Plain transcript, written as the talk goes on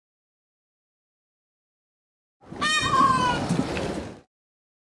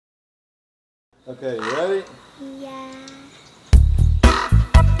Okay, you ready? Yeah.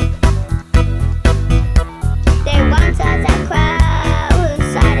 There once was a crow who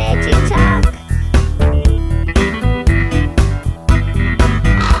started to talk.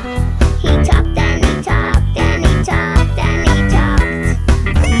 He talked and he talked and he talked and he talked.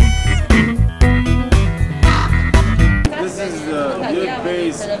 This is the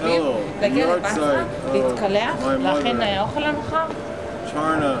Yud-based pillow, Yahrzeit of my mother, Charlotte Karr.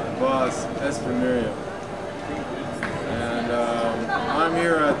 And I'm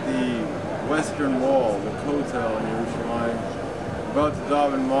here at the Western Wall, the Kotel in Yerushalayim, about to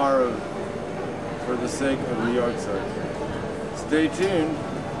daven Marav for the sake of the Yahrzeit. Stay tuned.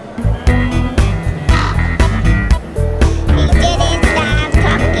 He didn't stop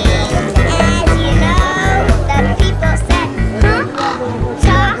talking, as you know. The people said, huh?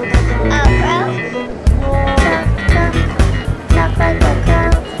 Talk, a crow. Talk like a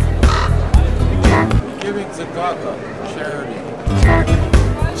crow. Giving tzedakah, charity. Talk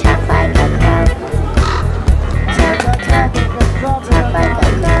like a crow. Talk like a crow. Talk like a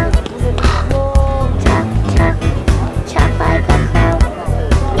crow.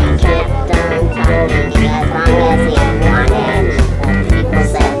 He kept on talking as long as he wanted. The people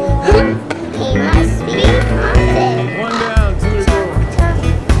said, he must be haunted. One down, two to go.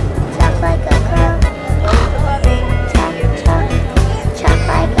 Talk like a crow. Talk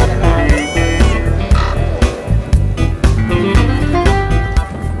like a crow.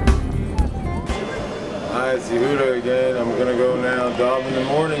 Hi, it's Yehuda again. I'm gonna go now daven the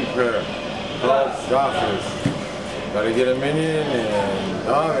morning prayer called Shachris. Gotta get a minyan and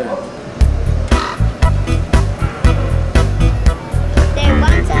daven. There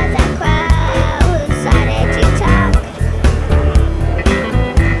once was a crow who started to talk.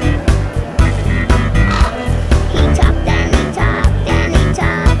 He talked and he talked and he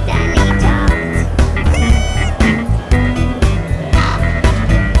talked and he talked.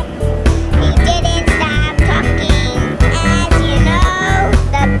 He didn't stop talking, as you know.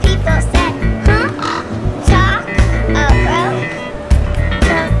 The people said, huh? Talk, a crow.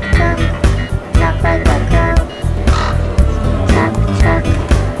 Talk like a crow. Talk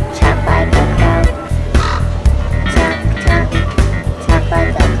like a crow. Talk like a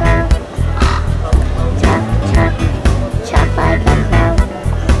crow. Talk like a crow.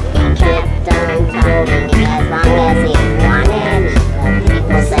 He kept on talking as long as he wanted. The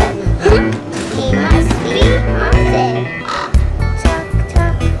people said, he must be haunted.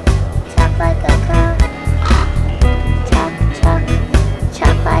 Talk like a crow. Talk like a crow.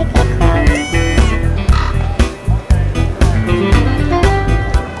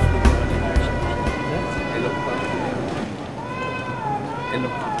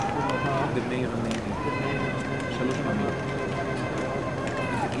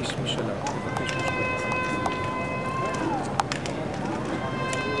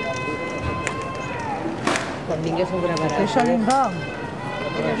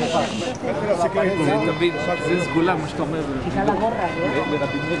 זה סגולה, מה שאתה אומר.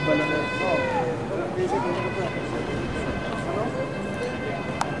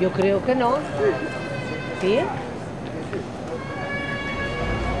 Yo creo que no. ¿Sí?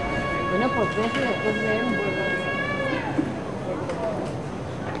 Bueno, pues después vemos.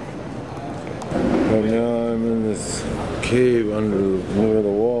 Right now I'm in this cave near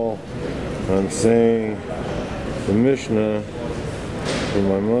the wall. I'm saying the Mishnah for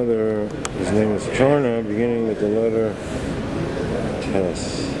my mother. His name is Charna, beginning with the letter Tes.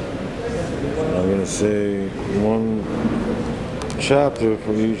 I'm going to say one chapter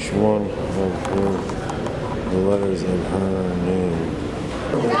for each one of the letters in her name.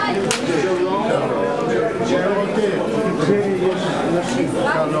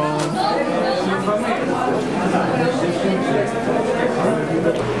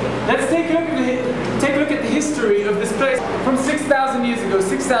 Let's take a look at the history of this place. From 6,000 years ago,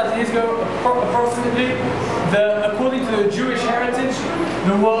 approximately, according to the Jewish heritage,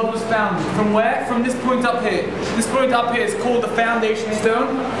 the world was founded. From where? From this point up here. This point up here is called the foundation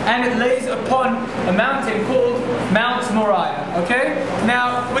stone, and it lays upon a mountain called Mount Moriah. Okay?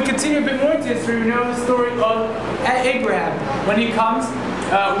 Now, we continue a bit more into history. We know the story of Abraham when he comes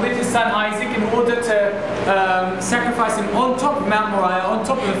with his son Isaac in order to sacrifice him on top of Mount Moriah, on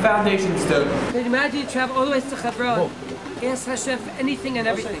top of the foundation stone. Imagine you travel all the way to Hebron. Ask Hashem for anything and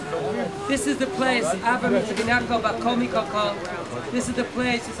everything. This is the place. This is the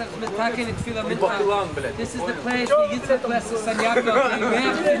place. This is the place where Yitzchak blesses San Yaakov.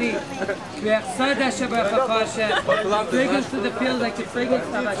 Fragrance to the field like the fragrance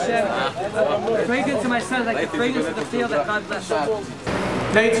of Hashem. Fragrance to my son like the fragrance of the field that God blesses.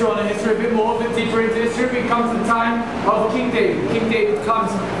 later on in history, a bit deeper into history, we come to the time of King David. King David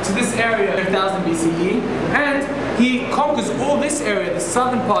comes to this area in 1000 BCE, and he conquers all this area, the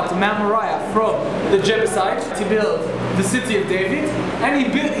southern part of Mount Moriah, from the Jebusites to build the city of David,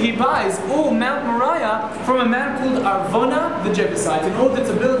 and he buys all Mount Moriah from a man called Arvona the Jebusite in order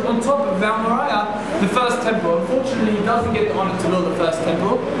to build on top of Mount Moriah the first temple. Unfortunately, he doesn't get the honor to build the first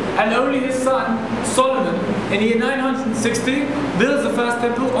temple, and only his son Solomon in the year 960 builds the first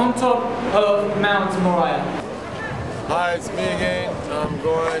temple on top of Mount Moriah. Hi, it's me again. I'm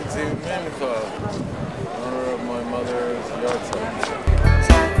going to Mincha in honor of my mother's Yahrzeit.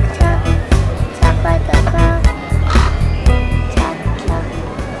 Talk like a crow. Talk.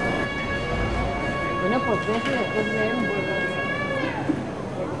 Bueno, pues después de